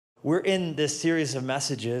We're in this series of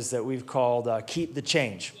messages that we've called Keep the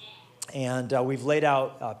Change. And we've laid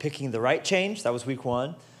out picking the right change. That was week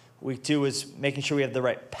 1. Week 2 is making sure we have the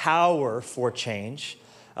right power for change.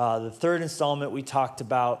 The third installment, we talked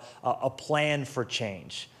about a plan for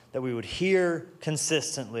change, that we would hear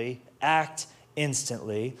consistently, act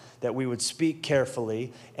instantly, that we would speak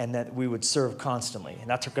carefully, and that we would serve constantly. And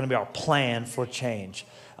that's going to be our plan for change.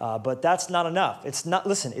 But that's not enough. It's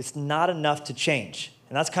not enough to change.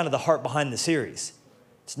 And that's kind of the heart behind the series.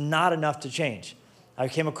 It's not enough to change. I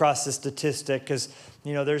came across this statistic because,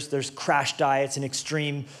 there's crash diets and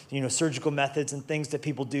extreme, surgical methods and things that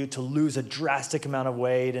people do to lose a drastic amount of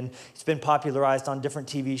weight. And it's been popularized on different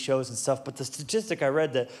TV shows and stuff. But the statistic I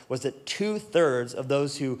read was that 2/3 of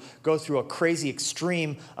those who go through a crazy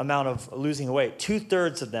extreme amount of losing weight,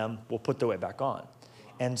 2/3 of them will put their weight back on.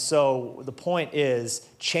 And so the point is,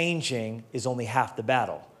 changing is only half the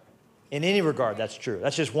battle. In any regard, that's true.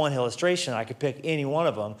 That's just one illustration. I could pick any one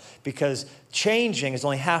of them because changing is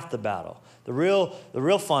only half the battle. The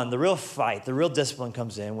real fun, the real fight, the real discipline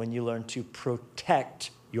comes in when you learn to protect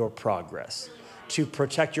your progress. To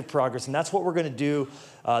protect your progress. And that's what we're going to do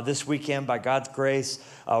this weekend by God's grace.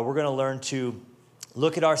 We're going to learn to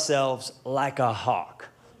look at ourselves like a hawk.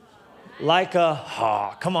 Like a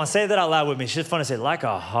hawk. Come on, say that out loud with me. It's just fun to say, like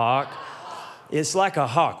a hawk. It's like a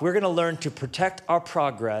hawk. We're going to learn to protect our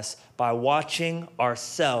progress by watching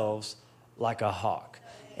ourselves like a hawk.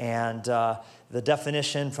 And the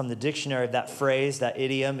definition from the dictionary of that phrase, that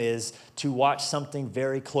idiom, is to watch something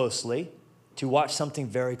very closely. To watch something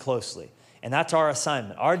very closely. And that's our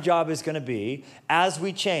assignment. Our job is going to be, as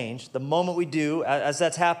we change, the moment we do, as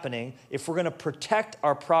that's happening, if we're going to protect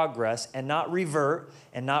our progress and not revert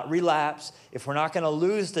and not relapse, if we're not going to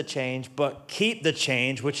lose the change, but keep the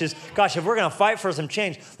change, which is, gosh, if we're going to fight for some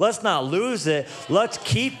change, let's not lose it. Let's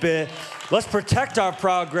keep it. Let's protect our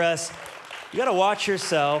progress. You got to watch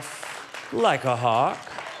yourself like a hawk.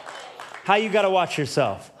 How you got to watch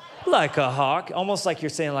yourself? Like a hawk. Almost like you're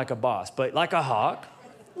saying like a boss, but like a hawk.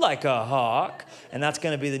 Like a hawk. And that's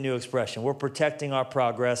going to be the new expression. We're protecting our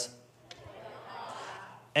progress.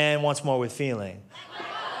 And once more with feeling.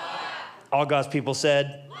 All God's people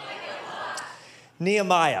said.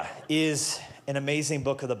 Nehemiah is an amazing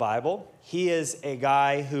book of the Bible. He is a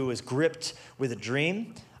guy who was gripped with a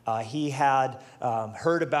dream. He had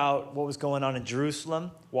heard about what was going on in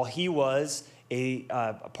Jerusalem while he was a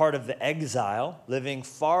part of the exile, living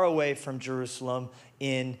far away from Jerusalem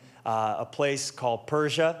in a place called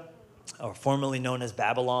Persia, or formerly known as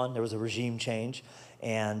Babylon. There was a regime change.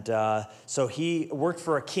 And so he worked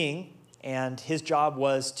for a king, and his job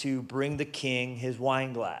was to bring the king his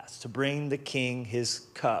wine glass, to bring the king his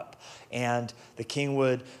cup. And the king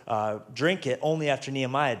would drink it only after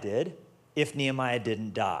Nehemiah did, if Nehemiah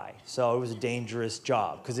didn't die. So it was a dangerous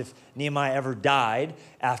job, because if Nehemiah ever died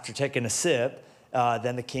after taking a sip,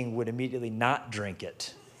 then the king would immediately not drink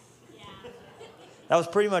it. That was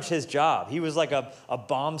pretty much his job. He was like a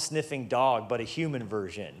bomb-sniffing dog, but a human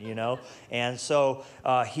version, And so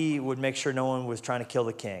he would make sure no one was trying to kill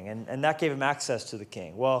the king. And that gave him access to the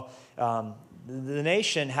king. Well, the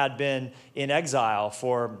nation had been in exile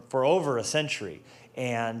for over a century.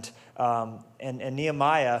 And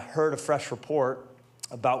Nehemiah heard a fresh report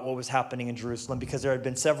about what was happening in Jerusalem, because there had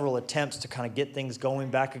been several attempts to kind of get things going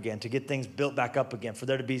back again, to get things built back up again, for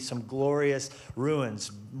there to be some glorious ruins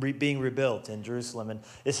being rebuilt in Jerusalem. And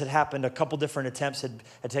this had happened, a couple different attempts had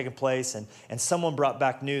taken place, and someone brought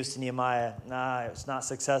back news to Nehemiah. It's not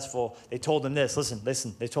successful. They told him this, listen,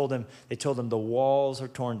 they told him the walls are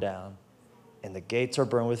torn down, and the gates are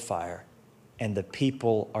burned with fire, and the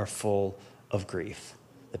people are full of grief.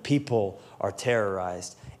 The people are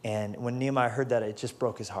terrorized. And when Nehemiah heard that, it just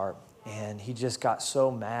broke his heart. And he just got so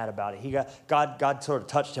mad about it. God sort of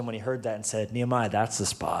touched him when he heard that and said, Nehemiah, that's the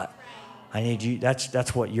spot. I need you.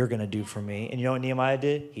 That's what you're going to do for me. And you know what Nehemiah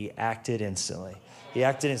did? He acted instantly.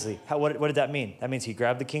 What did that mean? That means he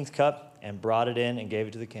grabbed the king's cup and brought it in and gave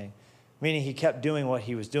it to the king. Meaning he kept doing what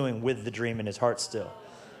he was doing with the dream in his heart still.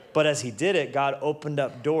 But as he did it, God opened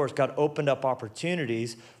up doors. God opened up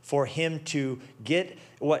opportunities for him to get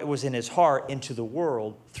what was in his heart into the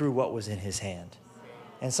world through what was in his hand.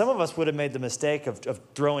 And some of us would have made the mistake of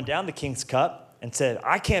throwing down the king's cup and said,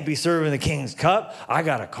 I can't be serving the king's cup. I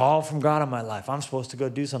got a call from God on my life. I'm supposed to go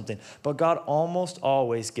do something. But God almost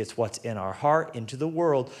always gets what's in our heart into the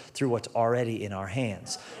world through what's already in our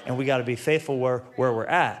hands. And we got to be faithful where we're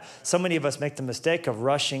at. So many of us make the mistake of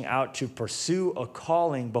rushing out to pursue a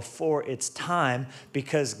calling before it's time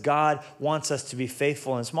because God wants us to be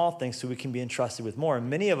faithful in small things so we can be entrusted with more. And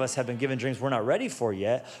many of us have been given dreams we're not ready for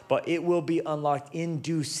yet, but it will be unlocked in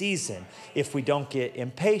due season if we don't get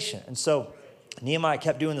impatient. And so Nehemiah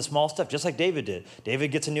kept doing the small stuff, just like David did. David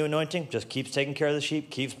gets a new anointing, just keeps taking care of the sheep,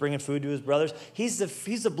 keeps bringing food to his brothers. He's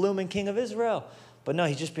the blooming king of Israel. But no,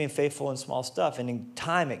 he's just being faithful in small stuff. And in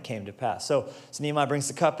time, it came to pass. So Nehemiah brings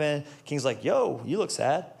the cup in. King's like, yo, you look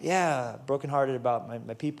sad. Yeah, brokenhearted about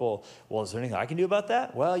my people. Well, is there anything I can do about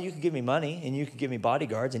that? Well, you could give me money, and you could give me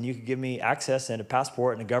bodyguards, and you could give me access and a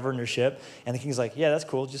passport and a governorship. And the king's like, yeah, that's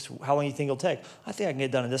cool. Just how long do you think it'll take? I think I can get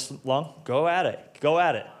it done in this long. Go at it. Go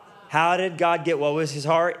at it. How did God get what was his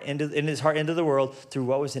heart into the world? Through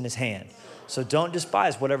what was in his hand. So don't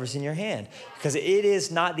despise whatever's in your hand, because it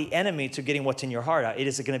is not the enemy to getting what's in your heart out. It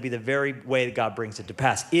is going to be the very way that God brings it to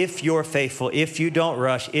pass. If you're faithful, if you don't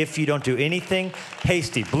rush, if you don't do anything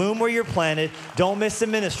hasty, bloom where you're planted. Don't miss the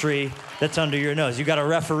ministry that's under your nose. You got a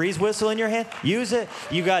referee's whistle in your hand? Use it.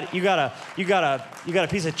 You got a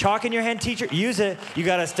piece of chalk in your hand, teacher? Use it. You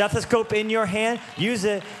got a stethoscope in your hand? Use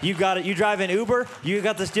it. You drive an Uber? You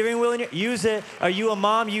got the steering wheel in your? Use it. Are you a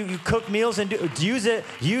mom? You cook meals and use it.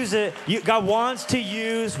 Use it. God wants to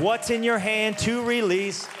use what's in your hand to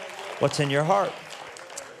release what's in your heart.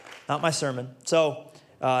 Not my sermon. So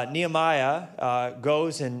Nehemiah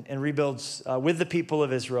goes and rebuilds with the people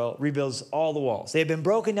of Israel, rebuilds all the walls. They had been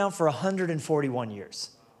broken down for 141 years.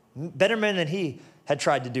 Better men than he had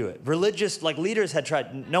tried to do it. Religious leaders had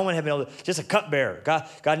tried. No one had been able to. Just a cupbearer.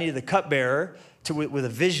 God needed the cupbearer with a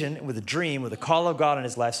vision, with a dream, with a call of God in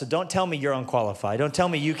his life. So don't tell me you're unqualified. Don't tell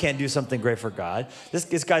me you can't do something great for God.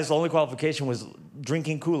 This guy's only qualification was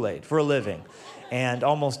drinking Kool-Aid for a living and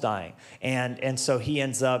almost dying. And so he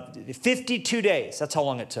ends up 52 days. That's how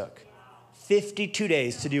long it took. 52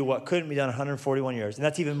 days to do what couldn't be done in 141 years. And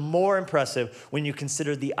that's even more impressive when you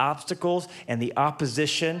consider the obstacles and the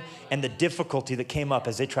opposition and the difficulty that came up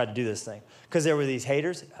as they tried to do this thing. Because there were these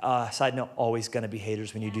haters. Side note, always going to be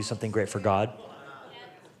haters when you do something great for God.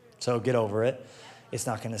 So get over it. It's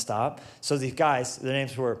not going to stop. So these guys, their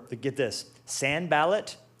names were, get this,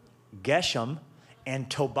 Sanballat, Geshem,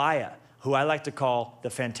 and Tobiah, who I like to call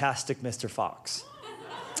the fantastic Mr. Fox.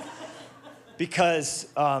 Because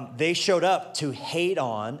they showed up to hate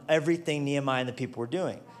on everything Nehemiah and the people were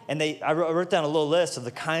doing. And I wrote down a little list of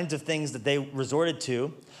the kinds of things that they resorted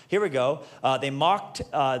to. Here we go. They mocked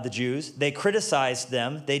the Jews. They criticized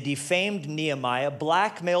them. They defamed Nehemiah,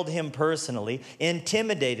 blackmailed him personally,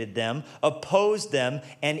 intimidated them, opposed them,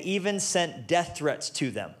 and even sent death threats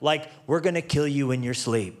to them. Like, we're going to kill you in your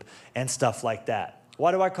sleep and stuff like that.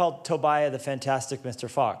 Why do I call Tobiah the fantastic Mr.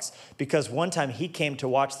 Fox? Because one time he came to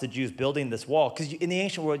watch the Jews building this wall. Because in the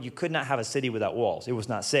ancient world, you could not have a city without walls. It was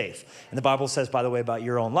not safe. And the Bible says, by the way, about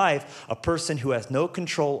your own life, a person who has no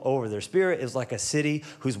control over their spirit is like a city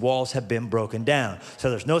whose walls have been broken down. So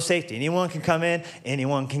there's no safety. Anyone can come in,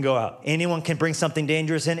 anyone can go out. Anyone can bring something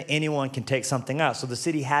dangerous in, anyone can take something out. So the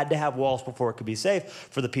city had to have walls before it could be safe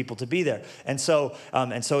for the people to be there. And so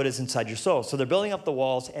it is inside your soul. So they're building up the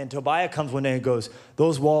walls, and Tobiah comes one day and goes,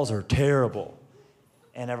 those walls are terrible.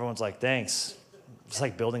 And everyone's like, thanks. It's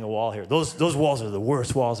like building a wall here. Those walls are the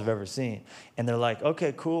worst walls I've ever seen. And they're like,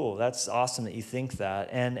 okay, cool. That's awesome that you think that.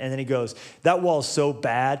 And then he goes, that wall is so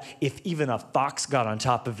bad, if even a fox got on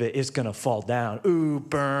top of it, it's going to fall down. Ooh,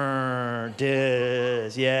 burn,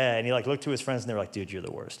 this, yeah. And he looked to his friends, and they were like, dude, you're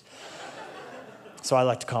the worst. So I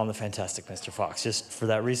like to call him the fantastic Mr. Fox, just for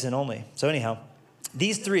that reason only. So anyhow,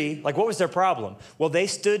 these three, what was their problem? Well, they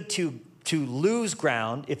stood to lose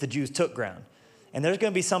ground if the Jews took ground. And there's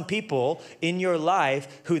going to be some people in your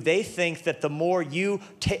life who they think that the more you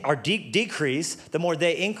decrease, the more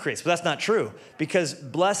they increase. But that's not true, because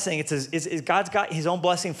blessing, God's got his own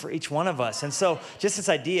blessing for each one of us. And so just this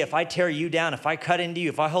idea, if I tear you down, if I cut into you,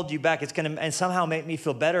 if I hold you back, it's going to and somehow make me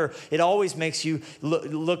feel better. It always makes you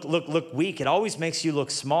look weak. It always makes you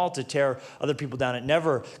look small to tear other people down. It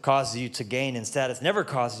never causes you to gain in status, never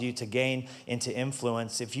causes you to gain into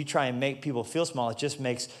influence. If you try and make people feel small, it just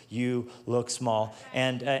makes you look small.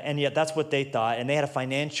 And yet that's what they thought. And they had a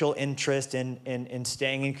financial interest in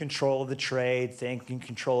staying in control of the trade, staying in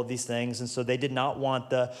control of these things. And so they did not want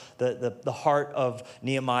the heart of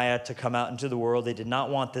Nehemiah to come out into the world. They did not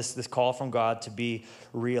want this call from God to be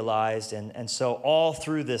realized. And so all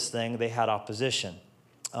through this thing, they had opposition.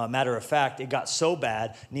 Matter of fact, it got so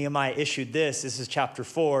bad, Nehemiah issued this is chapter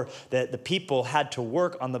 4, that the people had to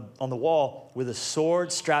work on the wall with a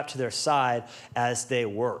sword strapped to their side as they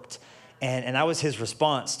worked. And that was his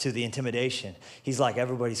response to the intimidation. He's like,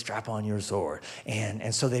 everybody strap on your sword.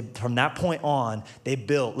 And so they, from that point on, they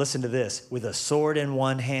built, listen to this, with a sword in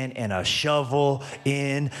one hand and a shovel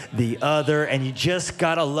in the other. And you just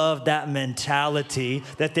gotta love that mentality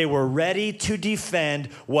that they were ready to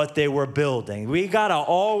defend what they were building. We gotta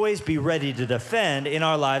always be ready to defend in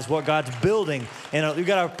our lives what God's building. And you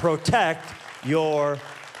gotta protect your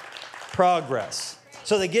progress.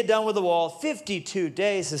 So they get done with the wall, 52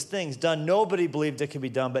 days, this thing's done. Nobody believed it could be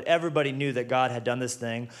done, but everybody knew that God had done this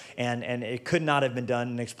thing, and it could not have been done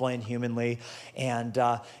and explained humanly. And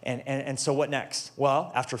so what next?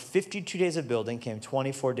 Well, after 52 days of building came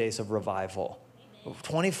 24 days of revival.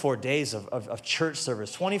 24 days of church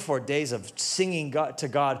service, 24 days of singing to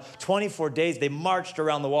God, 24 days they marched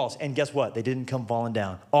around the walls. And guess what? They didn't come falling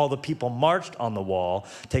down. All the people marched on the wall.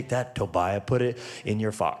 Take that, Tobiah, put it in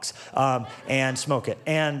your fox, and smoke it.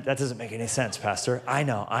 And that doesn't make any sense, Pastor. I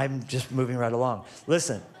know, I'm just moving right along.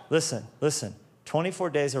 Listen. 24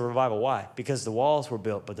 days of revival. Why? Because the walls were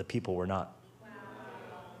built, but the people were not.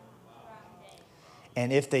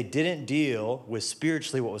 And if they didn't deal with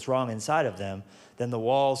spiritually what was wrong inside of them, then the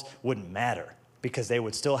walls wouldn't matter because they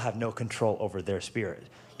would still have no control over their spirit,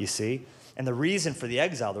 you see? And the reason for the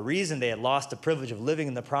exile, the reason they had lost the privilege of living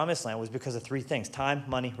in the promised land was because of three things: time,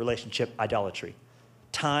 money, relationship, idolatry.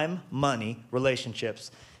 Time, money,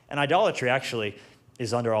 relationships. And idolatry actually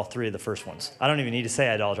is under all three of the first ones. I don't even need to say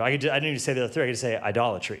idolatry. I don't need to say the other three. I could say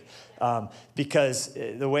idolatry. Because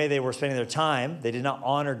the way they were spending their time, they did not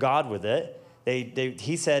honor God with it.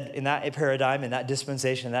 He said in that paradigm, in that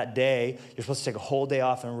dispensation, in that day, you're supposed to take a whole day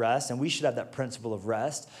off and rest, and we should have that principle of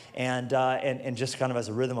rest and just kind of as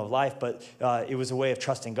a rhythm of life. But it was a way of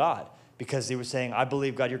trusting God, because he was saying, I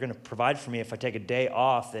believe, God, you're going to provide for me if I take a day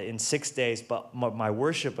off in 6 days, but my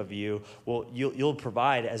worship of you, you'll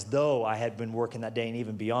provide as though I had been working that day and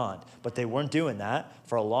even beyond. But they weren't doing that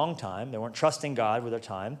for a long time. They weren't trusting God with their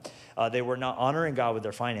time. They were not honoring God with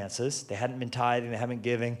their finances. They hadn't been tithing. They haven't been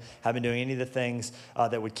giving, haven't been doing any of the things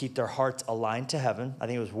that would keep their hearts aligned to heaven. I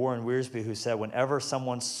think it was Warren Wiersbe who said, whenever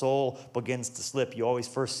someone's soul begins to slip, you always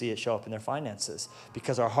first see it show up in their finances,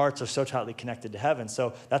 because our hearts are so tightly connected to heaven.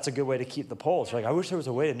 So that's a good way to keep the pulse. Like, I wish there was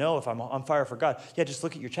a way to know if I'm on fire for God. Yeah, just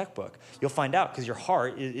look at your checkbook. You'll find out, because your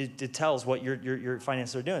heart, it tells what your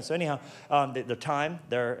finances are doing. So anyhow, their time,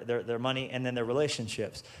 their money, and then their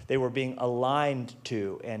relationships, they were being aligned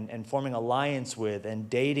to and forming alliance with and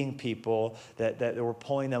dating people that were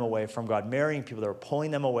pulling them away from God, marrying people that were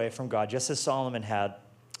pulling them away from God, just as Solomon had,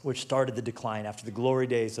 which started the decline after the glory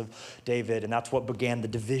days of David. And that's what began the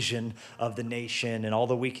division of the nation and all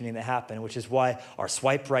the weakening that happened, which is why our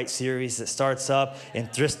Swipe Right series that starts up in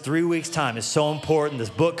just 3 weeks' time is so important. This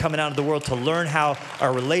book coming out into the world to learn how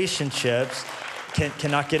our relationships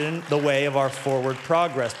cannot get in the way of our forward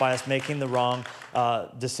progress by us making the wrong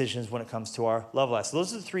decisions when it comes to our love life. So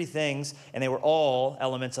those are the three things, and they were all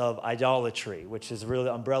elements of idolatry, which is really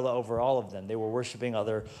the umbrella over all of them. They were worshiping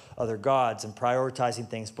other gods and prioritizing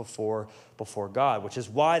things before God, which is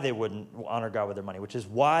why they wouldn't honor God with their money, which is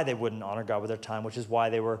why they wouldn't honor God with their time, which is why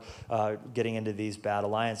they were getting into these bad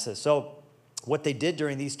alliances. So what they did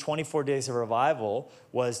during these 24 days of revival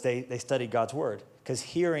was they studied God's word, because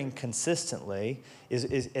hearing consistently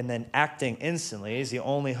is and then acting instantly is the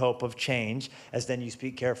only hope of change, as then you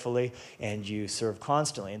speak carefully and you serve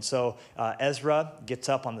constantly. And so Ezra gets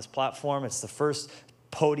up on this platform. It's the first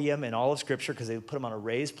podium in all of Scripture, because they put him on a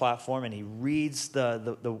raised platform, and he reads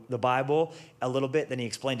the Bible a little bit, then he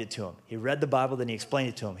explained it to him. He read the Bible, then he explained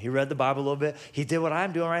it to him. He read the Bible a little bit. He did what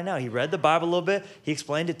I'm doing right now. He read the Bible a little bit, he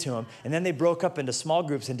explained it to him, and then they broke up into small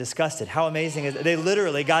groups and discussed it. How amazing is it? They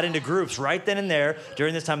literally got into groups right then and there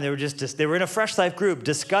during this time. They were in a Fresh Life group,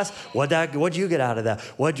 discuss what'd you get out of that?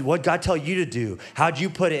 What God tell you to do? How'd you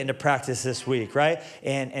put it into practice this week, right?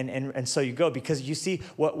 And so you go, because you see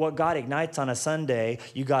what God ignites on a Sunday,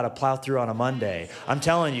 you got to plow through on a Monday. I'm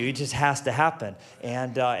telling you, it just has to happen.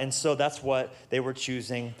 And so that's what they were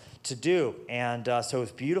choosing to do. And so it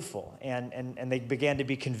was beautiful. And they began to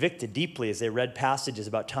be convicted deeply as they read passages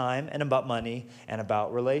about time and about money and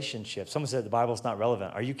about relationships. Someone said the Bible's not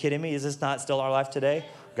relevant. Are you kidding me? Is this not still our life today?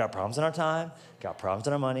 We've got problems in our time, got problems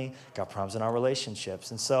in our money, got problems in our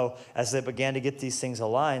relationships. And so as they began to get these things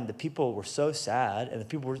aligned, the people were so sad, and the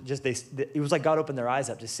people were just, it was like God opened their eyes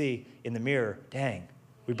up to see in the mirror, dang,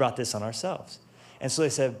 we brought this on ourselves. And so they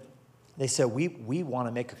said, They said, we want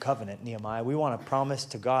to make a covenant, Nehemiah. We want to promise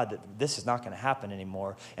to God that this is not going to happen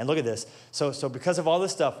anymore. And look at this. So because of all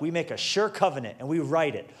this stuff, we make a sure covenant and we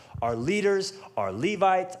write it. Our leaders, our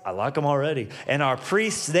Levites, I like them already, and our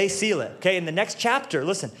priests, they seal it. Okay, in the next chapter,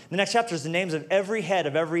 listen, the next chapter is the names of every head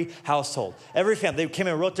of every household, every family. They came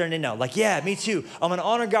in and wrote their name down. Like, yeah, me too. I'm going to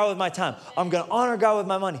honor God with my time. I'm going to honor God with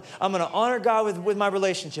my money. I'm going to honor God with my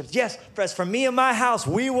relationships. Yes, as for me and my house,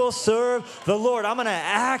 we will serve the Lord. I'm going to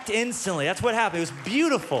act instantly. That's what happened. It was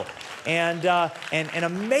beautiful and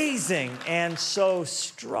amazing and so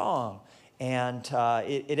strong. And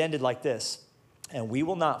it ended like this. And we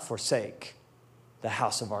will not forsake the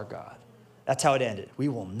house of our God. That's how it ended. We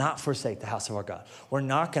will not forsake the house of our God. We're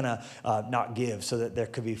not going to not give so that there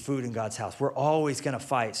could be food in God's house. We're always going to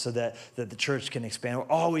fight so that the church can expand.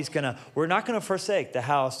 We're not going to forsake the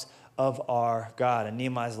house of our God. And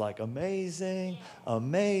Nehemiah's like, amazing,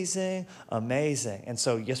 amazing, amazing. And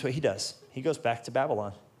so guess what he does? He goes back to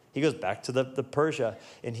Babylon. He goes back to the Persia,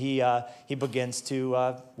 and he begins to,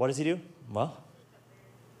 what does he do? Well,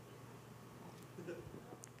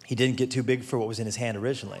 he didn't get too big for what was in his hand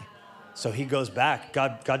originally. So he goes back.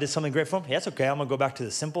 God did something great for him. Yeah, that's okay. I'm going to go back to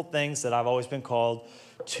the simple things that I've always been called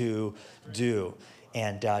to do.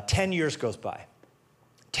 And 10 years goes by.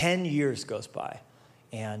 10 years goes by.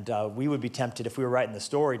 And we would be tempted, if we were writing the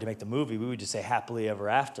story to make the movie, we would just say happily ever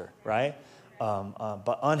after, right?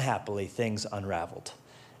 But unhappily, things unraveled.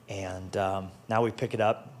 And now we pick it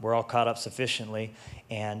up. We're all caught up sufficiently.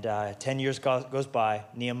 And 10 years goes by.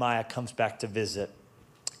 Nehemiah comes back to visit.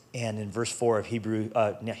 And in verse 4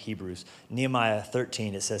 of Nehemiah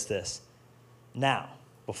 13, it says this. Now,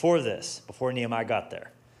 before Nehemiah got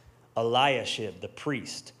there, Eliashib, the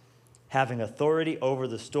priest, having authority over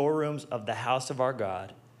the storerooms of the house of our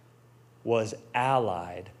God, was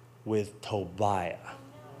allied with Tobiah.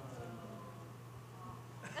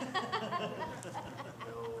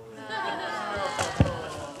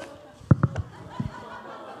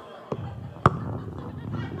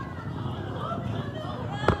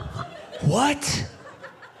 What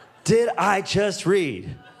did I just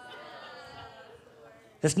read?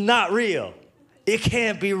 It's not real. It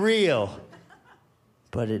can't be real.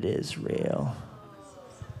 But it is real.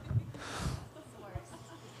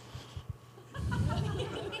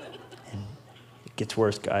 And it gets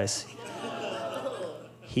worse, guys.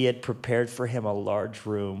 He had prepared for him a large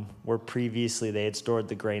room where previously they had stored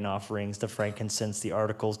the grain offerings, the frankincense, the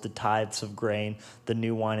articles, the tithes of grain, the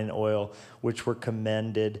new wine and oil, which were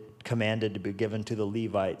commanded to be given to the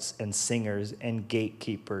Levites and singers and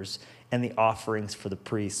gatekeepers, and the offerings for the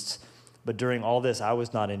priests. But during all this, I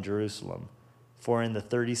was not in Jerusalem. For in the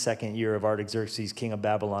 32nd year of Artaxerxes, king of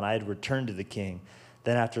Babylon, I had returned to the king.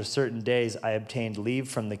 Then after certain days, I obtained leave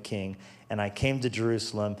from the king, and I came to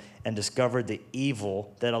Jerusalem and discovered the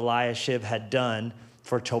evil that Eliashib had done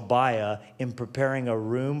for Tobiah in preparing a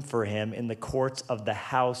room for him in the courts of the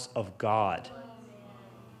house of God.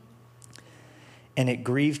 And it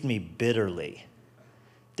grieved me bitterly.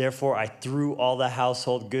 Therefore, I threw all the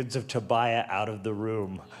household goods of Tobiah out of the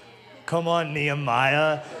room. Come on,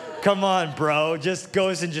 Nehemiah. Come on, bro. Just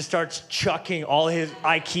goes and just starts chucking all his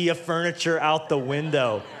IKEA furniture out the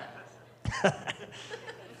window.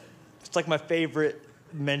 It's like my favorite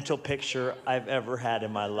mental picture I've ever had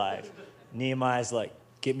in my life. Nehemiah's like,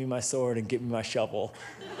 get me my sword and get me my shovel.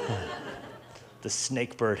 The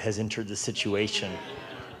snake bird has entered the situation.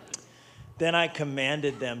 Then I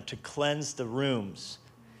commanded them to cleanse the rooms.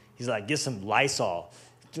 He's like, get some Lysol.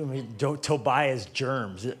 Tobiah's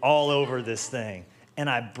germs all over this thing. And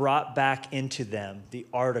I brought back into them the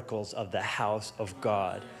articles of the house of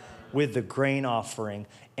God with the grain offering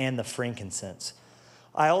and the frankincense.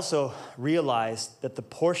 I also realized that the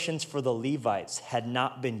portions for the Levites had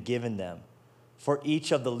not been given them, for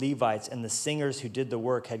each of the Levites and the singers who did the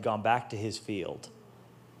work had gone back to his field.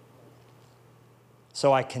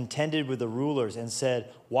 So I contended with the rulers and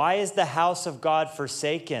said, why is the house of God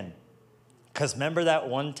forsaken? Because remember that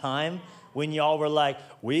one time when y'all were like,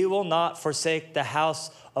 we will not forsake the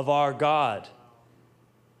house of our God.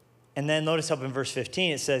 And then notice up in verse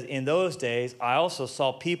 15, it says, in those days, I also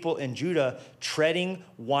saw people in Judah treading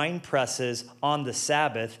wine presses on the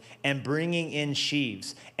Sabbath and bringing in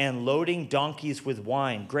sheaves and loading donkeys with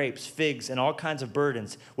wine, grapes, figs, and all kinds of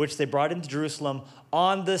burdens, which they brought into Jerusalem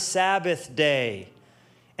on the Sabbath day.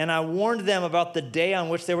 And I warned them about the day on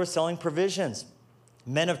which they were selling provisions.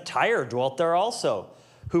 Men of Tyre dwelt there also,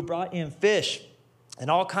 who brought in fish and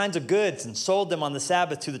all kinds of goods and sold them on the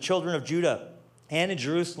Sabbath to the children of Judah and in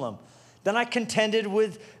Jerusalem. Then I contended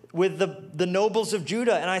with with the nobles of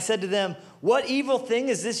Judah, and I said to them, what evil thing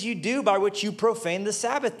is this you do by which you profane the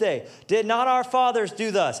Sabbath day? Did not our fathers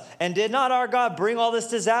do thus? And did not our God bring all this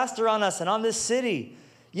disaster on us and on this city?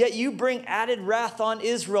 Yet you bring added wrath on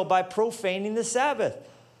Israel by profaning the Sabbath.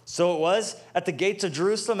 So it was at the gates of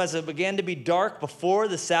Jerusalem, as it began to be dark before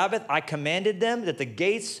the Sabbath, I commanded them that the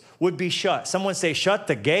gates would be shut. Someone say, shut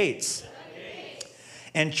the gates.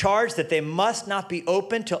 And charged that they must not be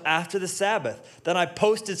opened till after the Sabbath. Then I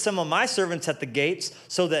posted some of my servants at the gates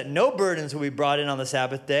so that no burdens would be brought in on the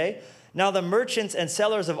Sabbath day. Now the merchants and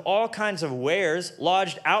sellers of all kinds of wares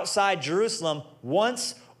lodged outside Jerusalem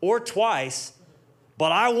once or twice.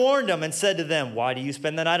 But I warned them and said to them, why do you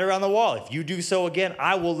spend the night around the wall? If you do so again,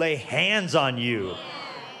 I will lay hands on you.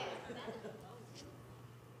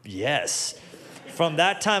 Yes. From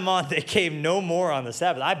that time on, they came no more on the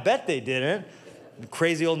Sabbath. I bet they didn't.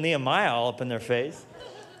 Crazy old Nehemiah all up in their face.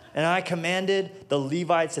 And I commanded the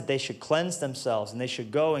Levites that they should cleanse themselves and they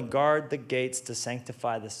should go and guard the gates to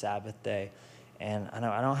sanctify the Sabbath day. And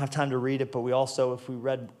I don't have time to read it, but we also, if we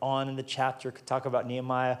read on in the chapter, could talk about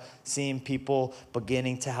Nehemiah seeing people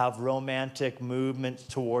beginning to have romantic movements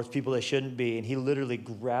towards people they shouldn't be. And he literally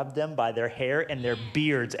grabbed them by their hair and their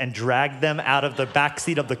beards and dragged them out of the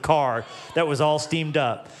backseat of the car that was all steamed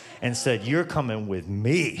up and said, you're coming with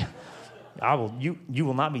me. You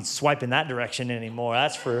will not be swiping that direction anymore.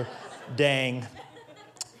 That's for dang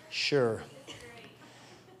sure.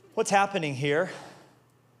 What's happening here?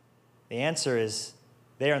 The answer is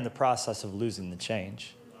they are in the process of losing the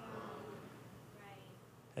change.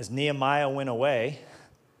 As Nehemiah went away,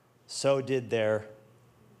 so did their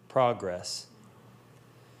progress.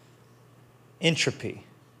 Entropy,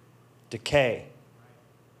 decay,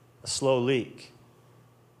 a slow leak.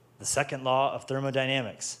 The second law of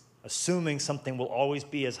thermodynamics. Assuming something will always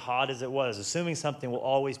be as hot as it was. Assuming something will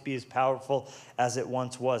always be as powerful as it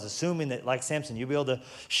once was. Assuming that, like Samson, you'll be able to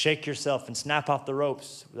shake yourself and snap off the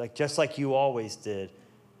ropes, just like you always did.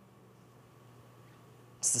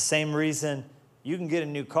 It's the same reason you can get a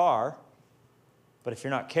new car, but if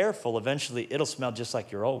you're not careful, eventually it'll smell just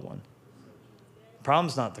like your old one.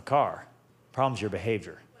 Problem's not the car. Problem's your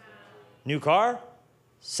behavior. New car,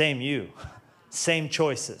 same you. Same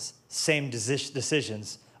choices, same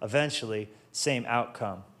decisions. Eventually, same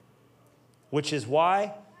outcome. Which is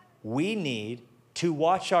why we need to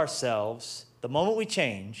watch ourselves, the moment we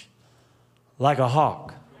change, like a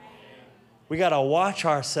hawk. We got to watch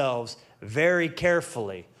ourselves very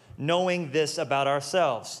carefully, knowing this about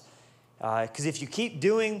ourselves. Because if you keep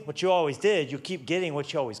doing what you always did, you'll keep getting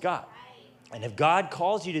what you always got. And if God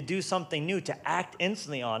calls you to do something new, to act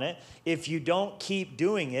instantly on it, if you don't keep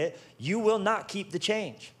doing it, you will not keep the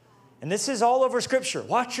change. And this is all over Scripture.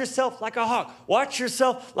 Watch yourself like a hawk. Watch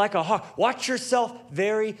yourself like a hawk. Watch yourself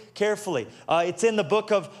very carefully. It's in the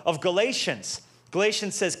book of Galatians.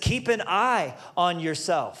 Galatians says, keep an eye on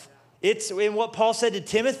yourself. It's in what Paul said to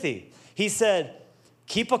Timothy. He said,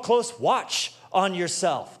 keep a close watch on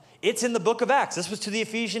yourself. It's in the book of Acts. This was to the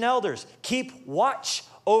Ephesian elders. Keep watch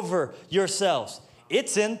over yourselves.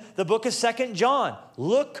 It's in the book of 2 John.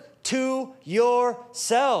 Look to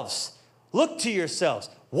yourselves. Look to yourselves.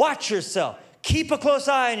 Watch yourself. Keep a close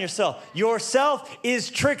eye on yourself. Yourself is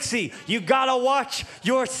tricksy. You gotta watch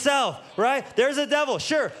yourself, right? There's a devil,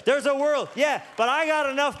 sure. There's a world, yeah. But I got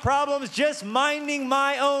enough problems just minding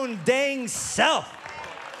my own dang self.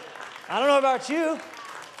 I don't know about you.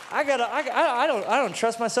 I don't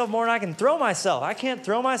trust myself more than I can throw myself. I can't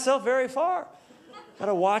throw myself very far.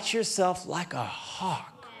 Gotta watch yourself like a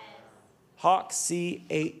hawk. Hawks see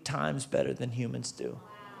 8 times better than humans do.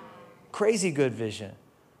 Crazy good vision.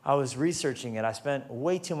 I was researching it. I spent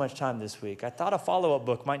way too much time this week. I thought a follow-up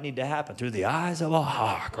book might need to happen through the eyes of a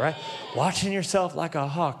hawk, right? Watching yourself like a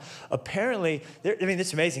hawk. Apparently,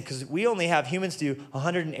 it's amazing because we only have humans do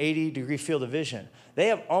 180-degree field of vision. They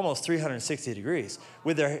have almost 360 degrees.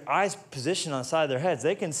 With their eyes positioned on the side of their heads,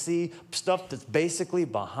 they can see stuff that's basically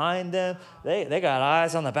behind them. They got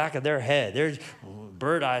eyes on the back of their head. Their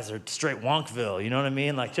bird eyes are straight Wonkville, you know what I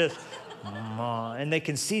mean? Like just... and they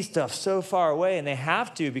can see stuff so far away, and they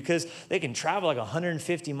have to because they can travel like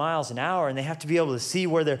 150 miles an hour, and they have to be able to see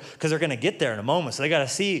where because they're going to get there in a moment. So they got to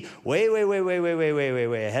see way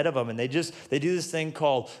ahead of them, and they do this thing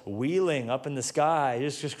called wheeling up in the sky.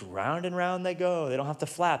 Just round and round they go. They don't have to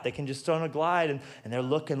flap. They can just on a glide, and they're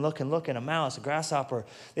looking. A mouse, a grasshopper.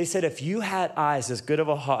 They said if you had eyes as good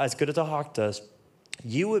as a hawk does,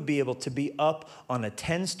 you would be able to be up on a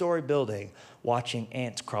 10-story building watching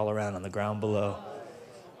ants crawl around on the ground below.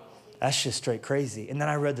 That's just straight crazy. And then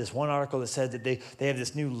I read this one article that said that they have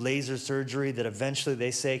this new laser surgery that eventually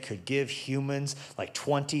they say could give humans like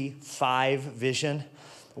 25 vision.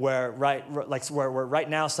 where right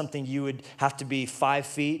now something you would have to be 5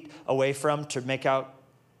 feet away from to make out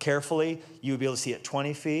carefully, you would be able to see at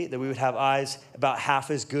 20 feet, that we would have eyes about half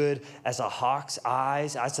as good as a hawk's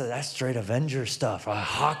eyes. I said, that's straight Avenger stuff. A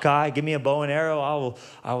hawk eye, give me a bow and arrow,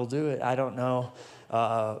 I will do it. I don't know.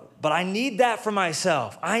 But I need that for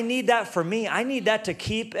myself. I need that for me. I need that to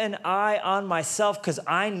keep an eye on myself because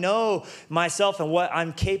I know myself and what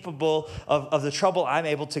I'm capable of the trouble I'm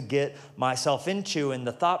able to get myself into and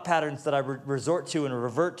the thought patterns that I resort to and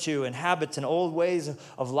revert to and habits and old ways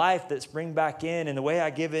of life that spring back in and the way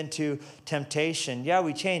I give into temptation. Yeah,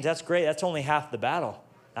 we change. That's great. That's only half the battle.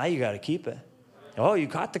 Now you got to keep it. Oh, you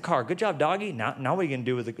caught the car. Good job, doggy. Now what are you going to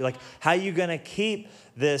do with it? Like, how are you going to keep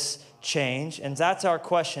this change? And that's our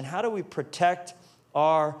question. How do we protect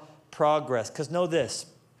our progress? Because know this,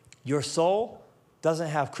 your soul doesn't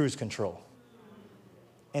have cruise control.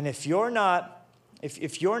 And if you're not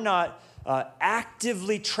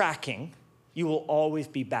actively tracking, you will always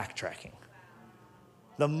be backtracking.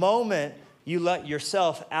 The moment you let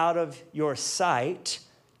yourself out of your sight,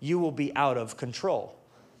 you will be out of control.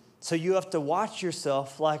 So you have to watch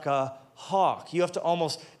yourself like a hawk. You have to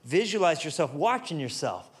almost visualize yourself watching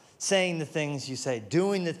yourself, saying the things you say,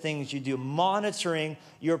 doing the things you do, monitoring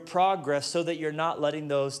your progress so that you're not letting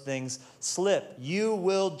those things slip. You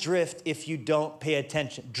will drift if you don't pay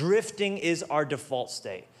attention. Drifting is our default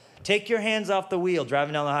state. Take your hands off the wheel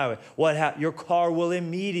driving down the highway. Your car will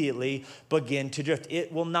immediately begin to drift.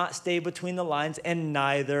 It will not stay between the lines, and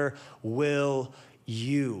neither will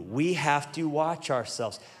you. We have to watch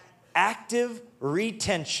ourselves. Active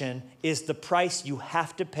retention is the price you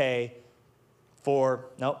have to pay for,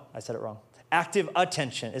 nope, I said it wrong. Active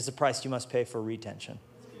attention is the price you must pay for retention.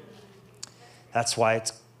 That's why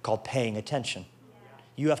it's called paying attention.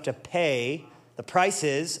 You have to pay, the price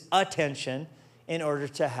is attention in order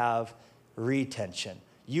to have retention.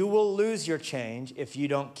 You will lose your change if you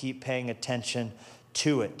don't keep paying attention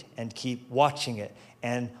to it and keep watching it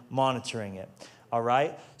and monitoring it. All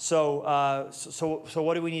right? So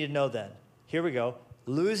what do we need to know then? Here we go.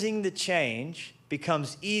 Losing the change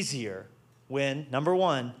becomes easier when, number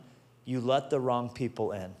one, you let the wrong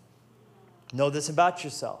people in. Know this about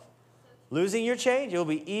yourself. Losing your change, it will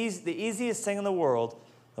be the easiest thing in the world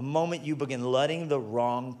the moment you begin letting the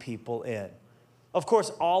wrong people in. Of course,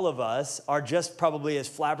 all of us are just probably as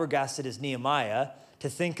flabbergasted as Nehemiah to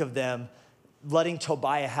think of them letting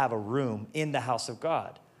Tobiah have a room in the house of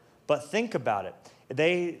God. But think about it.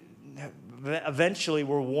 They eventually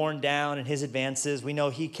were worn down in his advances. We know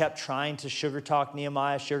he kept trying to sugar talk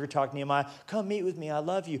Nehemiah. Come meet with me. I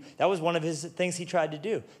love you. That was one of his things he tried to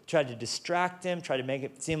do. He tried to distract him, tried to make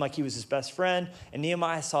it seem like he was his best friend. And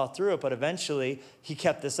Nehemiah saw through it, but eventually he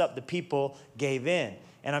kept this up. The people gave in.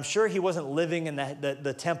 And I'm sure he wasn't living in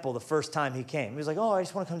the temple the first time he came. He was like, oh, I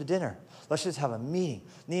just want to come to dinner. Let's just have a meeting.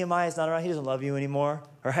 Nehemiah's not around. He doesn't love you anymore,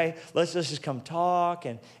 all right? Let's just come talk,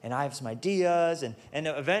 and I have some ideas. And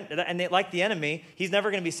like the enemy, he's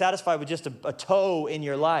never going to be satisfied with just a toe in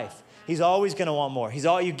your life. He's always going to want more.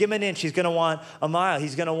 You give him an inch, he's going to want a mile.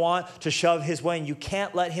 He's going to want to shove his way in. You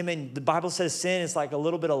can't let him in. The Bible says sin is like a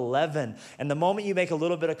little bit of leaven. And the moment you make a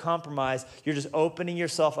little bit of compromise, you're just opening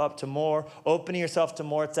yourself up to more.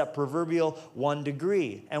 It's that proverbial 1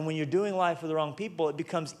 degree. And when you're doing life with the wrong people, it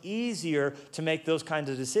becomes easier to make those kinds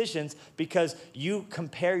of decisions because you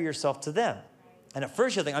compare yourself to them. And at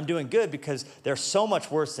first you'll think, I'm doing good because they're so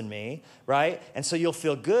much worse than me, right? And so you'll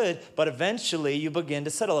feel good, but eventually you begin to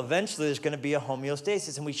settle. Eventually there's going to be a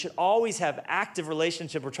homeostasis, and we should always have active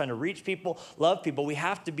relationship. We're trying to reach people, love people. We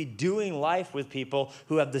have to be doing life with people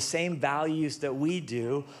who have the same values that we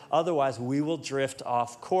do. Otherwise, we will drift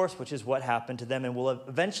off course, which is what happened to them, and we'll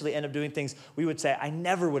eventually end up doing things we would say, I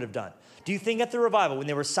never would have done. Do you think at the revival, when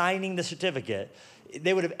they were signing the certificate,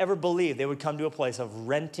 they would have ever believed they would come to a place of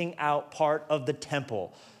renting out part of the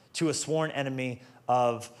temple to a sworn enemy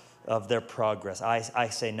of their progress? I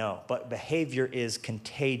say no. But behavior is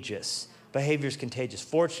contagious. Behavior is contagious.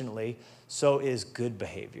 Fortunately, so is good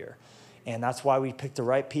behavior. And that's why we pick the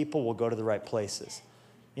right people. We'll go to the right places.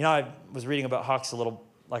 You know, I was reading about hawks a little,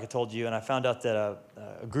 like I told you, and I found out that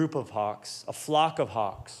a group of hawks, a flock of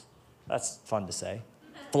hawks, that's fun to say,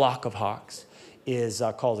 flock of hawks, is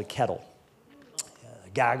called a kettle.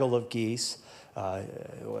 Gaggle of geese.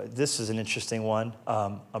 This is an interesting one.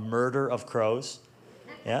 A murder of crows.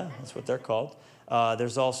 Yeah, that's what they're called.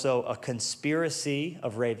 There's also a conspiracy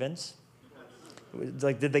of ravens.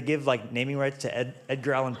 Like, did they give naming rights to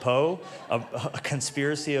Edgar Allan Poe? A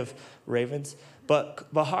conspiracy of ravens. But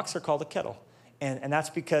hawks are called a kettle. And that's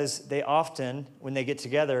because they often, when they get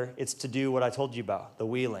together, it's to do what I told you about, the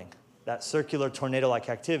wheeling. that circular tornado-like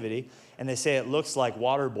activity, and they say it looks like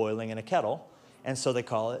water boiling in a kettle, and so they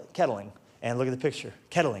call it kettling. And look at the picture.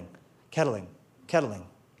 Kettling, kettling, kettling,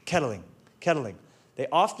 kettling, kettling. They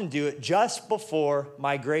often do it just before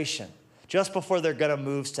migration, just before they're going to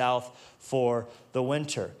move south for the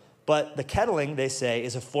winter. But the kettling, they say,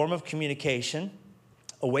 is a form of communication,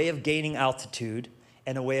 a way of gaining altitude,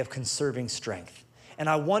 and a way of conserving strength. And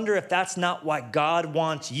I wonder if that's not why God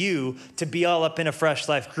wants you to be all up in a Fresh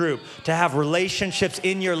Life group, to have relationships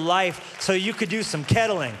in your life so you could do some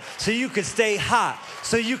kettling, so you could stay hot,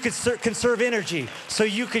 so you could conserve energy, so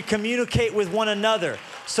you could communicate with one another,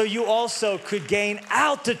 so you also could gain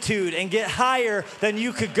altitude and get higher than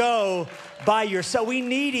you could go by yourself. We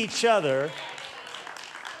need each other.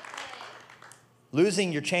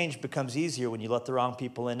 Losing your change becomes easier when you let the wrong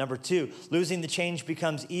people in. Number two, losing the change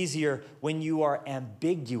becomes easier when you are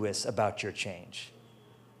ambiguous about your change.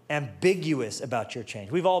 Ambiguous about your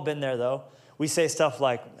change. We've all been there, though. We say stuff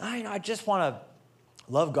like, I just want to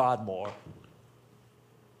love God more.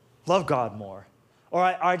 Love God more. Or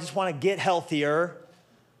I just want to get healthier.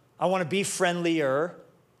 I want to be friendlier.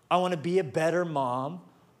 I want to be a better mom.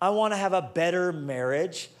 I want to have a better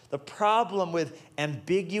marriage. The problem with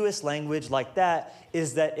ambiguous language like that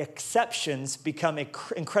is that exceptions become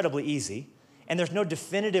incredibly easy, and there's no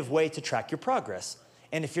definitive way to track your progress.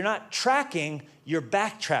 And if you're not tracking, you're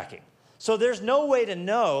backtracking. So there's no way to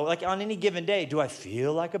know, like on any given day, do I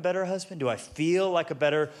feel like a better husband? Do I feel like a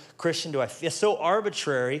better Christian? It's so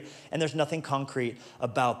arbitrary, and there's nothing concrete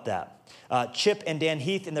about that. Chip and Dan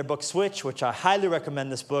Heath in their book Switch, which I highly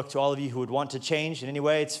recommend this book to all of you who would want to change in any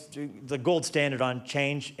way. It's the gold standard on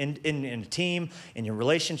change in a team, in your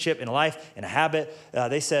relationship, in life, in a habit.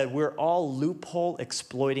 They said we're all loophole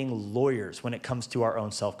exploiting lawyers when it comes to our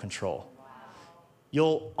own self-control.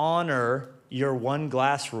 You'll honor your one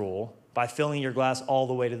glass rule by filling your glass all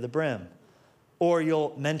the way to the brim. Or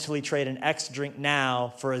you'll mentally trade an X drink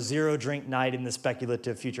now for a 0 drink night in the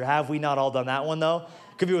speculative future. Have we not all done that one, though?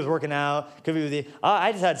 Could be with working out. Could be with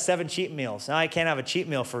I just had 7 cheat meals. Now I can't have a cheat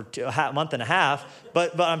meal for a month and a half,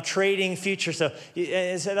 but I'm trading future. So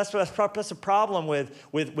that's a problem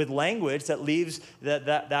with language that leaves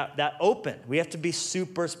that open. We have to be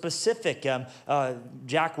super specific.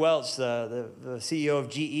 Jack Welch, the CEO of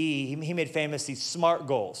GE, he made famous these SMART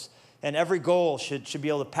goals. And every goal should be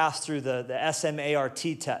able to pass through the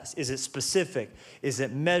SMART test. Is it specific? Is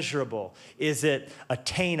it measurable? Is it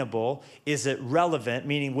attainable? Is it relevant,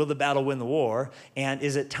 meaning will the battle win the war? And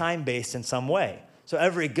is it time-based in some way? So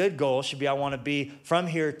every good goal should be, I want to be from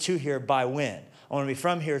here to here by when. I want to be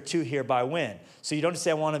from here to here by when. So you don't just say,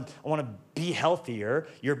 I want to be healthier.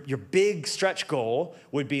 Your big stretch goal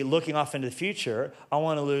would be looking off into the future. I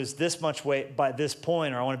want to lose this much weight by this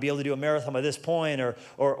point, or I want to be able to do a marathon by this point, or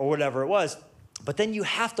whatever it was. But then you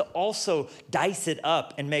have to also dice it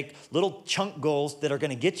up and make little chunk goals that are going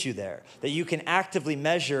to get you there, that you can actively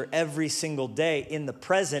measure every single day in the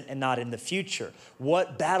present and not in the future.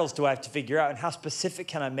 What battles do I have to figure out, and how specific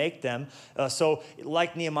can I make them? So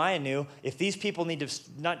like Nehemiah knew, if these people need to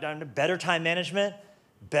not better time management,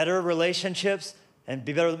 better relationships, and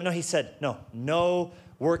be better. No, he said, no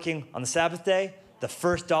working on the Sabbath day, the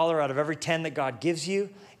first dollar out of every 10 that God gives you,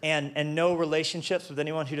 and no relationships with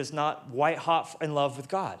anyone who does not white hot in love with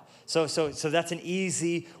God. So that's an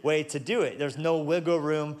easy way to do it. There's no wiggle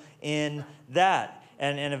room in that.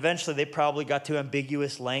 And eventually they probably got to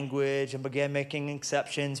ambiguous language and began making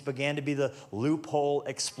exceptions, began to be the loophole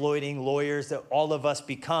exploiting lawyers that all of us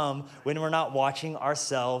become when we're not watching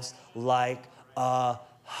ourselves like a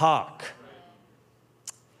hawk.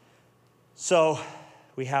 So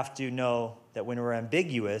we have to know that when we're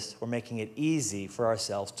ambiguous, we're making it easy for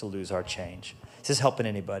ourselves to lose our change. Is this helping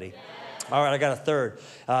anybody? All right, I got a third.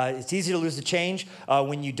 It's easy to lose the change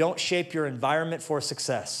when you don't shape your environment for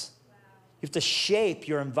success. You have to shape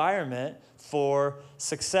your environment for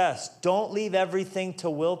success. Don't leave everything to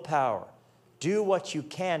willpower. Do what you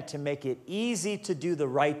can to make it easy to do the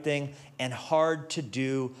right thing and hard to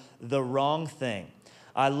do the wrong thing.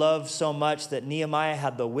 I love so much that Nehemiah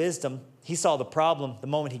had the wisdom. He saw the problem the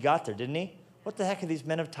moment he got there, didn't he? What the heck are these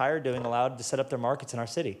men of Tyre doing allowed to set up their markets in our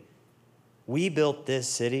city? We built this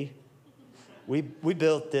city. We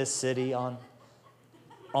built this city on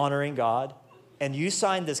honoring God. And you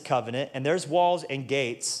signed this covenant, and there's walls and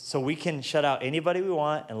gates, so we can shut out anybody we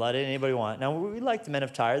want and let in anybody we want. Now, we like the men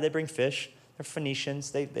of Tyre. They bring fish. They're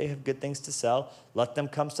Phoenicians. They have good things to sell. Let them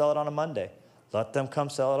come sell it on a Monday. Let them come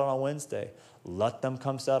sell it on a Wednesday. Let them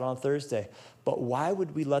come sell it on a Thursday. But why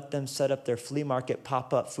would we let them set up their flea market,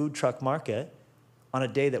 pop-up food truck market on a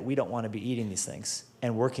day that we don't want to be eating these things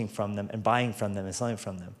and working from them and buying from them and selling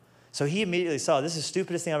from them? So he immediately saw, this is the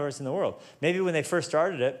stupidest thing I've ever seen in the world. Maybe when they first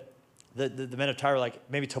started it, the men of Tyre were like,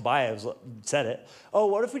 maybe Tobiah said it. Oh,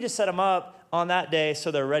 what if we just set them up on that day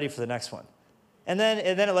so they're ready for the next one? And then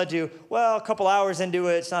it led to, well, a couple hours into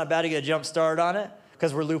it, it's not bad to get a jump start on it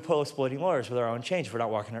because we're loophole exploiting lawyers with our own change. We're not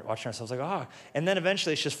watching ourselves like, And then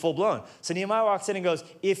eventually it's just full blown. So Nehemiah walks in and goes,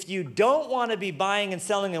 if you don't want to be buying and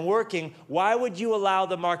selling and working, why would you allow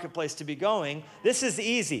the marketplace to be going? This is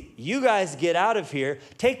easy. You guys get out of here.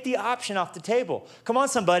 Take the option off the table. Come on,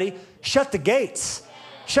 somebody. Shut the gates.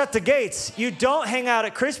 Shut the gates. You don't hang out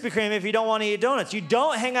at Krispy Kreme if you don't want to eat donuts. You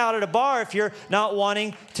don't hang out at a bar if you're not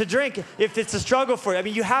wanting to drink, if it's a struggle for you. I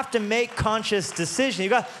mean, you have to make conscious decisions. You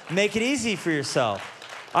got to make it easy for yourself.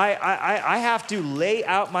 I have to lay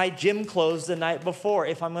out my gym clothes the night before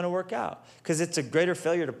if I'm going to work out because it's a greater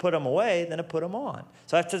failure to put them away than to put them on.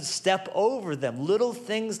 So I have to step over them. Little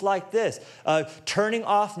things like this. Turning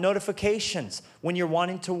off notifications when you're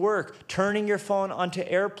wanting to work. Turning your phone onto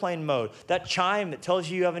airplane mode. That chime that tells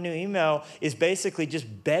you have a new email is basically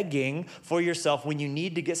just begging for yourself when you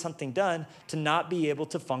need to get something done to not be able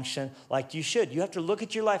to function like you should. You have to look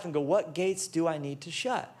at your life and go, what gates do I need to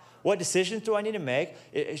shut? What decisions do I need to make?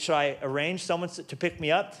 Should I arrange someone to pick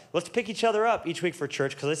me up? Let's pick each other up each week for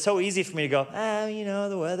church because it's so easy for me to go,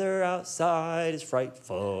 the weather outside is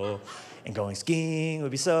frightful. And going skiing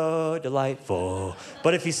would be so delightful.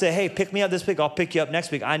 But if you say, hey, pick me up this week, I'll pick you up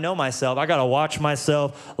next week. I know myself. I got to watch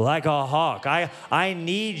myself like a hawk. I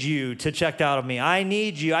need you to check out of me. I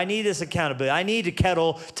need you. I need this accountability. I need to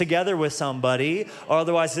kettle together with somebody, or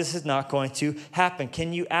otherwise this is not going to happen.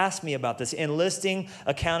 Can you ask me about this? Enlisting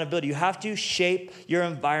accountability. You have to shape your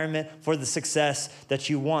environment for the success that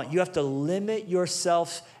you want. You have to limit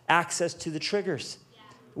yourself's access to the triggers.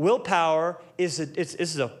 Willpower is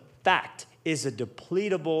a fact, is a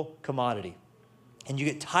depletable commodity. And you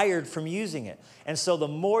get tired from using it. And so the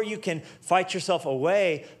more you can fight yourself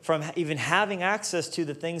away from even having access to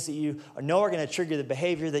the things that you know are going to trigger the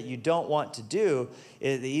behavior that you don't want to do,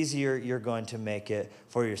 the easier you're going to make it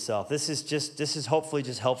for yourself. This is hopefully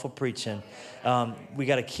just helpful preaching. We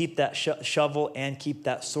got to keep that shovel and keep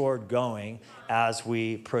that sword going as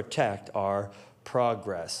we protect our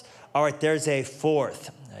progress. All right, there's a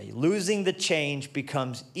fourth. Losing the change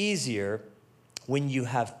becomes easier when you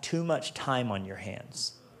have too much time on your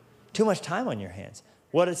hands. Too much time on your hands.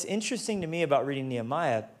 What is interesting to me about reading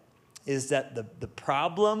Nehemiah is that the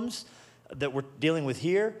problems that we're dealing with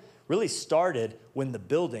here really started when the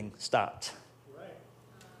building stopped. Right.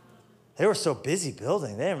 They were so busy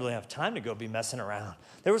building, they didn't really have time to go be messing around.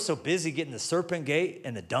 They were so busy getting the serpent gate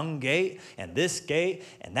and the dung gate and this gate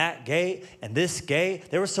and that gate and this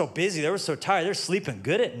gate. They were so busy. They were so tired. They're sleeping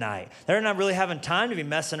good at night. They're not really having time to be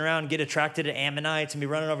messing around and get attracted to Ammonites and be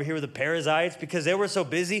running over here with the Perizzites because they were so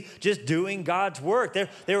busy just doing God's work.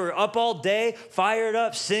 They were up all day, fired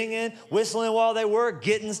up, singing, whistling while they worked,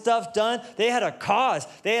 getting stuff done. They had a cause.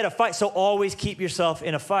 They had a fight. So always keep yourself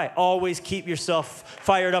in a fight. Always keep yourself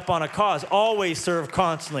fired up on a cause. Always serve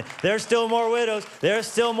constantly. There's still more widows.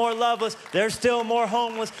 There's still more loveless. There's still more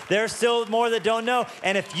homeless. There's still more that don't know.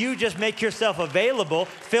 And if you just make yourself available,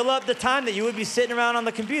 fill up the time that you would be sitting around on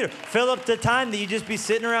the computer. Fill up the time that you just be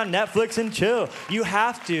sitting around Netflix and chill. You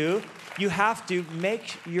have to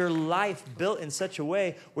make your life built in such a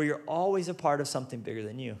way where you're always a part of something bigger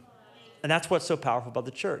than you. And that's what's so powerful about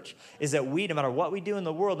the church, is that we, no matter what we do in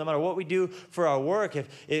the world, no matter what we do for our work,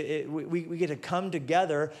 we get to come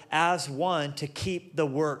together as one to keep the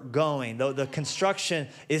work going. The construction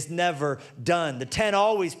is never done. The 10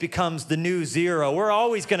 always becomes the new 0. We're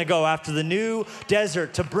always going to go after the new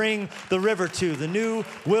desert to bring the river to, the new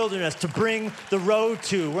wilderness to bring the road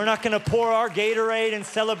to. We're not going to pour our Gatorade and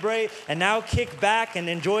celebrate and now kick back and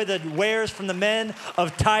enjoy the wares from the men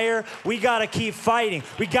of Tyre. We got to keep fighting.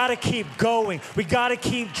 We got to keep going. We got to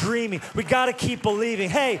keep dreaming. We got to keep believing.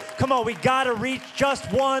 Hey, come on, we got to reach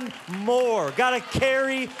just one more. Got to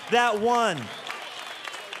carry that one.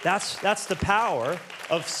 That's the power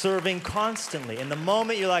of serving constantly. And the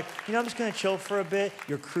moment you're like, I'm just going to chill for a bit,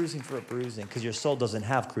 you're cruising for a bruising because your soul doesn't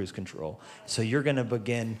have cruise control. So you're going to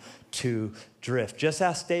begin to drift. Just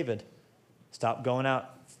ask David. Stop going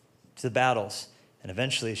out to the battles. And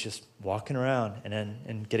eventually it's just walking around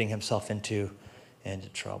and getting himself into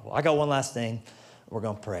trouble. I got one last thing. We're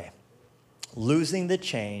going to pray. Losing the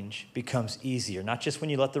change becomes easier, not just when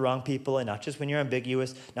you let the wrong people in, not just when you're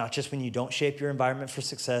ambiguous, not just when you don't shape your environment for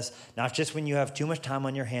success, not just when you have too much time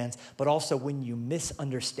on your hands, but also when you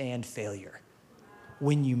misunderstand failure.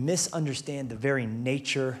 When you misunderstand the very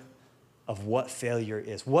nature of what failure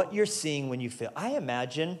is, what you're seeing when you fail. I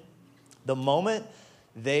imagine the moment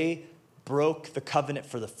they broke the covenant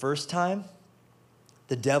for the first time,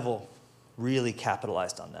 the devil really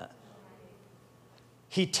capitalized on that.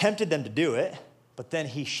 He tempted them to do it, but then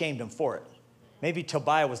he shamed them for it. Maybe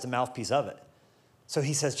Tobiah was the mouthpiece of it. So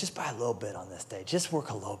he says, just buy a little bit on this day. Just work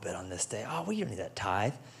a little bit on this day. Oh, well, you don't need that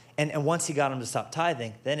tithe. And once he got him to stop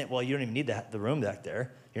tithing, then you don't even need the room back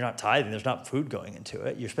there. You're not tithing. There's not food going into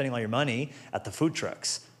it. You're spending all your money at the food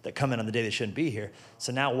trucks that come in on the day they shouldn't be here.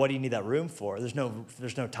 So now what do you need that room for? There's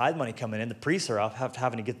no tithe money coming in. The priests are off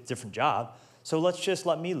having to get a different job. So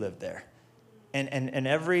let me live there. And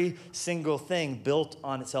every single thing built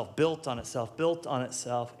on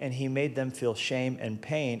itself. And he made them feel shame and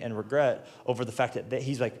pain and regret over the fact that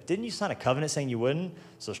he's like, didn't you sign a covenant saying you wouldn't?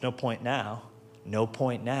 So there's no point now. No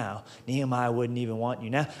point now. Nehemiah wouldn't even want you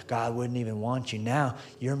now. God wouldn't even want you now.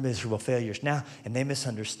 You're miserable failures now. And they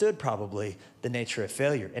misunderstood probably the nature of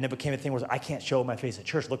failure. And it became a thing where I can't show my face at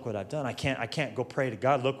church. Look what I've done. I can't go pray to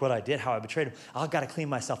God. Look what I did, how I betrayed him. I've got to clean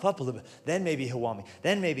myself up a little bit. Then maybe he'll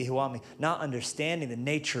want me. Not understanding the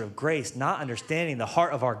nature of grace, not understanding the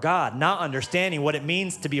heart of our God, not understanding what it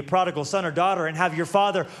means to be a prodigal son or daughter and have your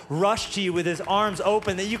father rush to you with his arms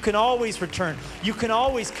open, that you can always return. You can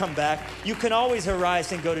always come back. You can always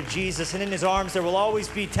arise and go to Jesus. And in his arms, there will always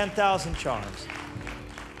be 10,000 charms.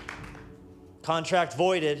 Contract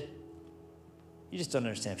voided. You just don't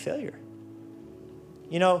understand failure.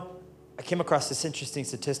 You know, I came across this interesting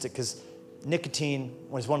statistic because nicotine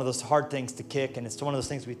was one of those hard things to kick, and it's one of those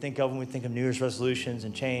things we think of when we think of New Year's resolutions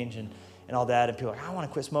and change and all that, and people are like, I want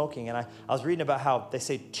to quit smoking. And I was reading about how they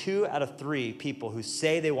say 2 out of 3 people who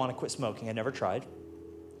say they want to quit smoking had never tried.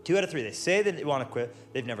 2 out of 3, they say that they want to quit,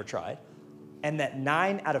 they've never tried. And that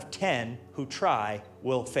 9 out of 10 who try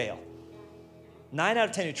will fail. 9 out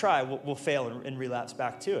of 10 who try will fail and relapse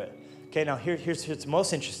back to it. Okay, now here's the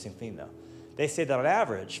most interesting thing, though. They say that on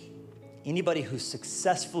average, anybody who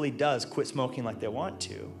successfully does quit smoking like they want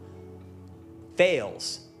to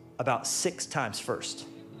fails about 6 times first.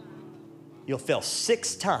 You'll fail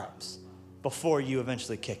 6 times before you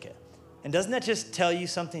eventually kick it. And doesn't that just tell you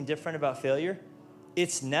something different about failure?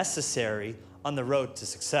 It's necessary on the road to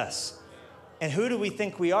success. And who do we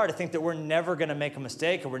think we are to think that we're never going to make a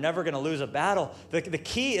mistake or we're never going to lose a battle? The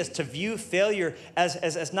key is to view failure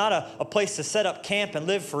as not a place to set up camp and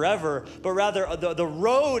live forever, but rather the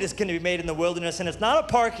road is going to be made in the wilderness, and it's not a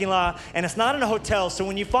parking lot and it's not in a hotel. So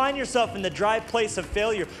when you find yourself in the dry place of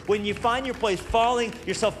failure, when you find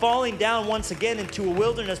yourself falling down once again into a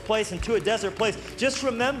wilderness place, into a desert place, just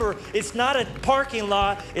remember it's not a parking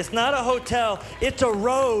lot, it's not a hotel, it's a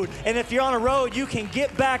road. And if you're on a road, you can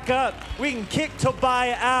get back up. We can kick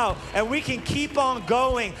Tobiah out, and we can keep on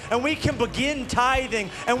going, and we can begin tithing,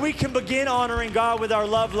 and we can begin honoring God with our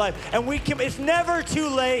love life, and it's never too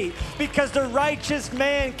late, because the righteous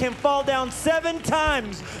man can fall down 7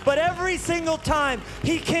 times, but every single time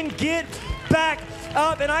he can get back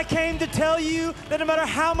up. And I came to tell you that no matter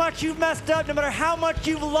how much you've messed up, no matter how much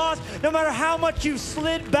you've lost, no matter how much you've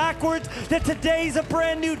slid backwards, that today's a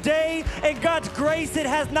brand new day, and God's grace, it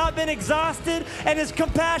has not been exhausted, and his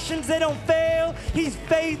compassions, they don't fail. He's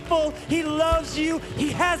faithful. He loves you. He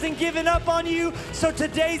hasn't given up on you. So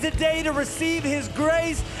today's a day to receive his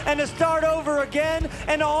grace and to start over again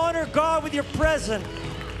and to honor God with your present.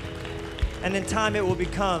 And in time, it will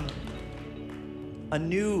become a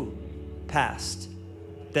new past,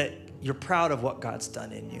 that you're proud of what God's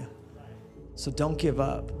done in you. So don't give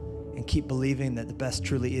up and keep believing that the best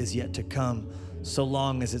truly is yet to come, so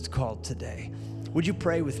long as it's called today. Would you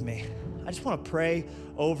pray with me? I just want to pray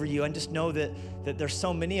over you and just know that there's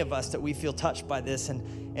so many of us that we feel touched by this. And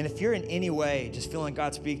if you're in any way just feeling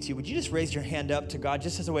God speak to you, would you just raise your hand up to God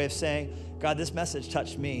just as a way of saying, God, this message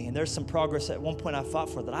touched me, and there's some progress at one point I fought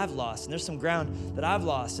for that I've lost, and there's some ground that I've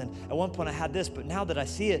lost, and at one point I had this, but now that I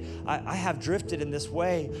see it, I have drifted in this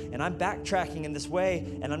way, and I'm backtracking in this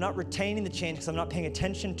way, and I'm not retaining the change because I'm not paying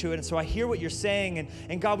attention to it. And so I hear what you're saying,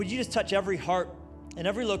 and God, would you just touch every heart and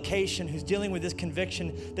every location who's dealing with this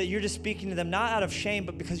conviction, that you're just speaking to them, not out of shame,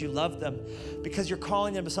 but because you love them, because you're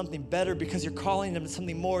calling them to something better, because you're calling them to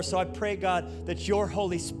something more. So I pray, God, that your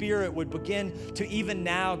Holy Spirit would begin to, even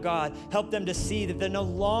now, God, help them to see that they're no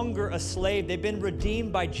longer a slave. They've been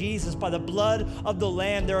redeemed by Jesus, by the blood of the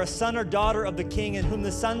Lamb. They're a son or daughter of the King, and whom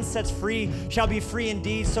the Son sets free shall be free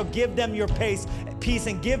indeed. So give them your peace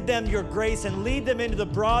and give them your grace and lead them into the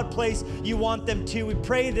broad place you want them to. We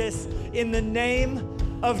pray this in the name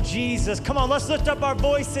of Jesus. Come on, let's lift up our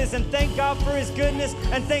voices and thank God for his goodness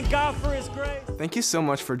and thank God for his grace. Thank you so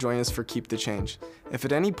much for joining us for Keep the Change. If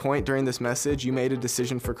at any point during this message you made a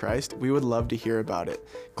decision for Christ, we would love to hear about it.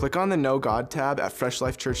 Click on the Know God tab at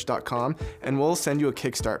FreshLifeChurch.com and we'll send you a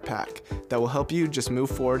Kickstart pack that will help you just move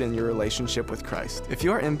forward in your relationship with Christ. If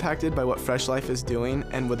you are impacted by what Fresh Life is doing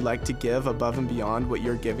and would like to give above and beyond what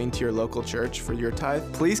you're giving to your local church for your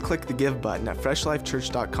tithe, please click the Give button at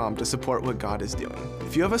FreshLifeChurch.com to support what God is doing.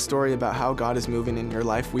 If you have a story about how God is moving in your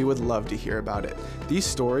life, we would love to hear about it. These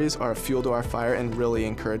stories are a fuel to our fire and really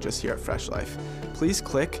encourage us here at Fresh Life. Please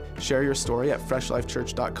click Share Your Story at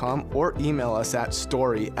FreshLifeChurch.com or email us at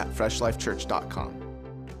story@FreshLifeChurch.com.